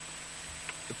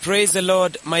Praise the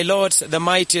Lord, my lords, the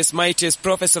mightiest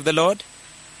prophets of the Lord.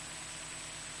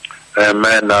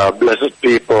 Amen. Blessed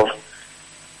people.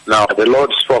 Now, the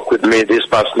Lord spoke with me this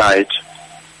past night.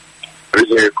 There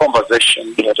is a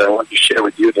conversation that I want to share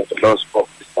with you that the Lord spoke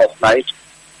this past night.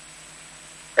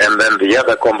 And then the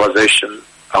other conversation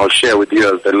I'll share with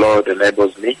you as the Lord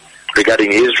enables me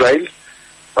regarding Israel.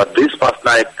 But this past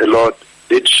night, the Lord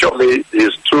did show me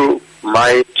His two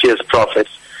mightiest prophets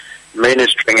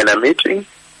ministering in a meeting.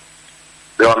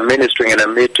 They were ministering in a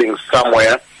meeting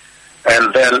somewhere,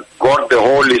 and then God the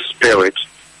Holy Spirit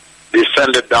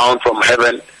descended down from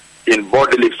heaven in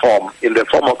bodily form, in the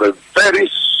form of a very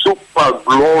super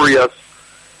glorious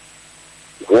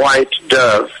white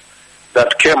dove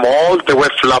that came all the way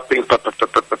flapping.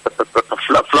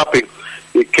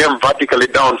 He came vertically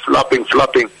down, flapping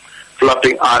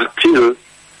until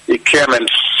he came and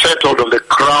settled on the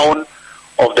crown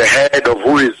of the head of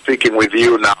who is speaking with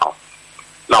you now.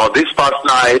 Now, this past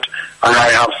night, I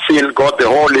have seen God the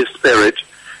Holy Spirit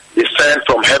descend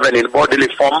from heaven in bodily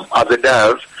form as a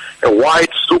dove, a white,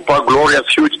 super glorious,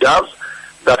 huge dove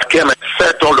that came and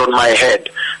settled on my head.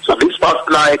 So this past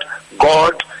night,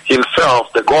 God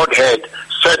Himself, the Godhead,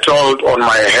 settled on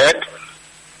my head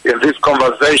in this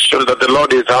conversation that the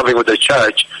Lord is having with the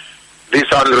church, this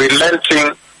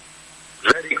unrelenting,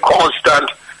 very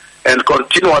constant and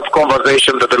continuous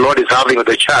conversation that the Lord is having with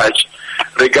the church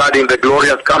regarding the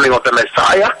glorious coming of the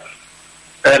Messiah.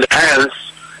 And hence,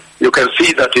 you can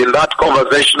see that in that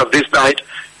conversation of this night,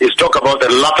 is talk about the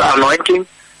latter anointing,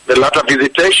 the latter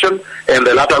visitation, and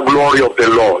the latter glory of the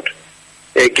Lord.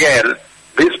 Again,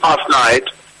 this past night,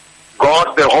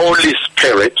 God the Holy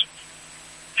Spirit,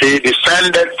 He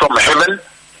descended from heaven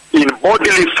in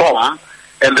bodily form,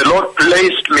 and the Lord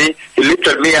placed me, He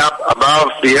lifted me up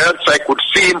above the earth so I could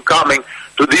see Him coming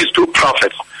to these two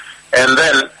prophets. And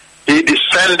then He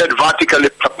descended vertically,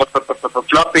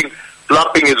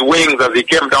 flapping His wings as He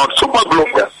came down, super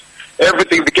glorious.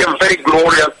 Everything became very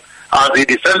glorious as He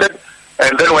descended.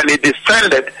 And then when He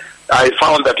descended, I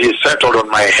found that He settled on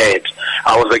my head.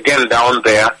 I was again down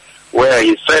there where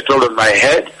He settled on my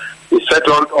head. He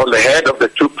settled on the head of the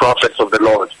two prophets of the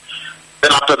Lord.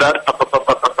 Then after that,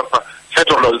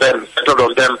 settled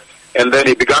on them, and then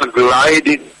He began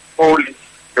gliding slowly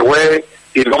the way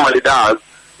He normally does,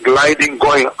 gliding,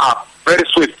 going up, very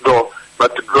swift though,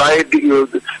 but gliding,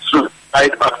 but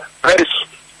very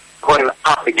swift, going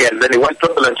up again. Then He went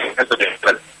turbulently into the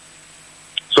heaven.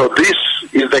 So this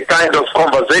is the kind of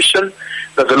conversation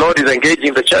that the Lord is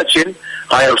engaging the church in.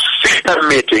 I have seen a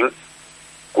meeting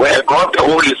where God the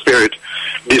Holy Spirit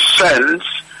descends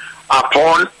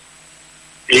upon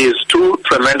His two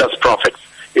tremendous prophets.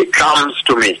 He comes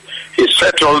to me. He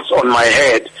settles on my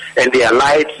head, and He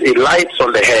lights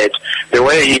on the head the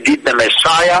way He did the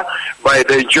Messiah by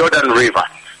the Jordan River.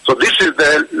 So this is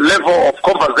the level of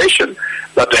conversation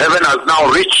that heaven has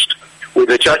now reached with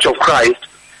the Church of Christ.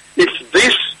 If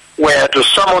this were to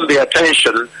summon the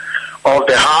attention of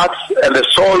the hearts and the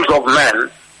souls of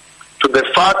men to the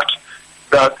fact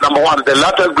that, number one, the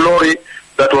latter glory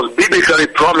that was biblically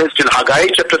promised in Haggai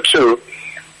chapter 2,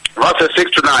 verses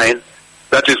 6 to 9,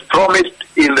 that is promised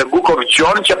in the book of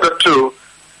John chapter 2,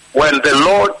 when the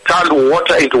Lord turned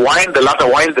water into wine, the latter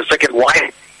wine, the second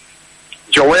wine.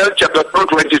 Joel chapter 2,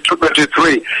 22,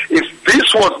 23. If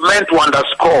this was meant to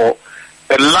underscore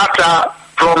the latter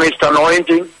promised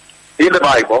anointing in the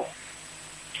Bible,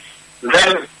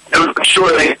 then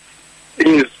surely it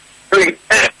is doing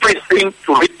everything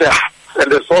to reach the hearts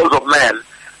and the souls of men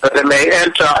that they may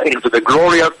enter into the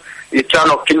glorious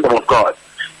eternal kingdom of God.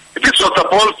 If this was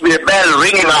supposed to be a bell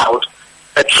ringing out,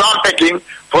 a trumpeting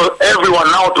for everyone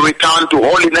now to return to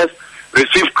holiness,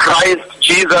 receive Christ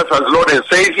Jesus as Lord and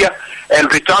Savior,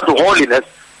 and return to holiness,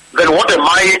 then what a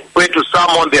mighty way to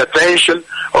summon the attention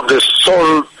of the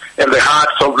souls and the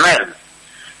hearts of men.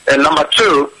 And number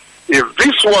two, if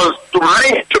this was to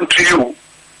mention to you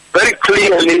very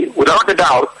clearly, without a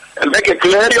doubt, and make a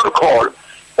clarion call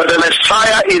that the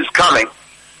Messiah is coming,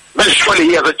 then surely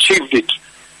He has achieved it.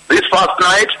 This past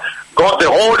night, God the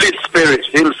Holy Spirit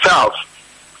Himself,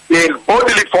 in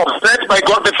bodily form, sent by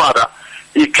God the Father,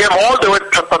 He came all the way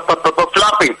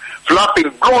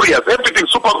flapping, glorious, everything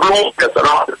super glorious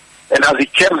around Him. And as He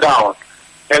came down,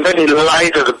 and then He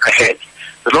lighted my head.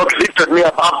 The Lord lifted me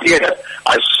above the earth.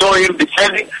 I saw Him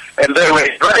descending, and then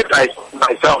when He right, I saw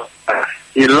myself.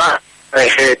 He lighted my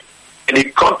head, and He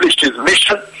accomplished His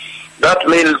mission. That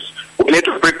means we need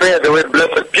to prepare the way,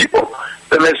 blessed people.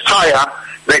 The Messiah,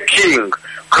 the King,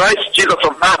 Christ Jesus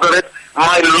of Nazareth,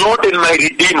 my Lord and my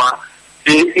Redeemer,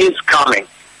 He is coming.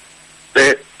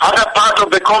 The other part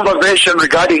of the conversation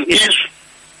regarding Israel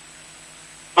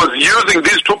was using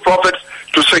these two prophets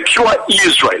to secure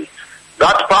Israel.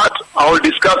 That part I will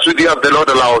discuss with you as the Lord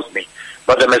allows me.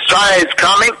 But the Messiah is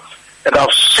coming, and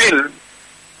I've seen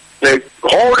the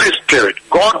Holy Spirit,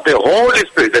 God, the Holy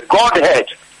Spirit, the Godhead.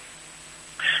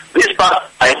 This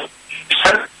past time,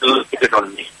 sent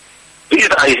on me. These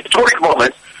are historic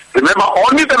moments. Remember,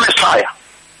 only the Messiah,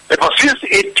 ever since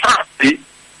eternity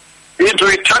into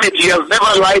eternity, has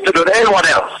never lighted on anyone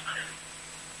else.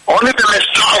 Only the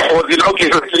Messiah was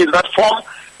inaugurated in that form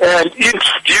and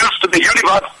introduced to the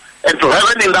universe and to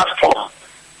heaven in that form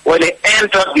when he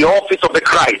entered the office of the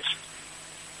Christ.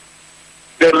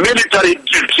 The military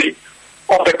duty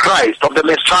of the Christ, of the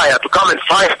Messiah, to come and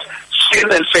fight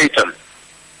sin and Satan.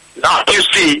 Now you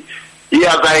see, he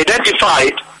has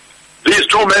identified these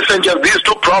two messengers, these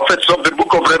two prophets of the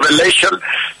book of Revelation,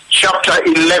 chapter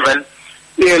 11,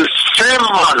 in same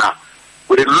manner.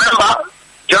 We remember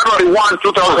January 1,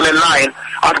 2009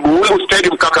 at Buhungu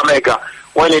Stadium, Kakamega,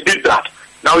 when he did that.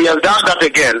 Now he has done that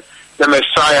again. The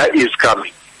Messiah is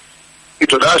coming.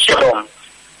 It was our shalom,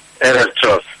 and as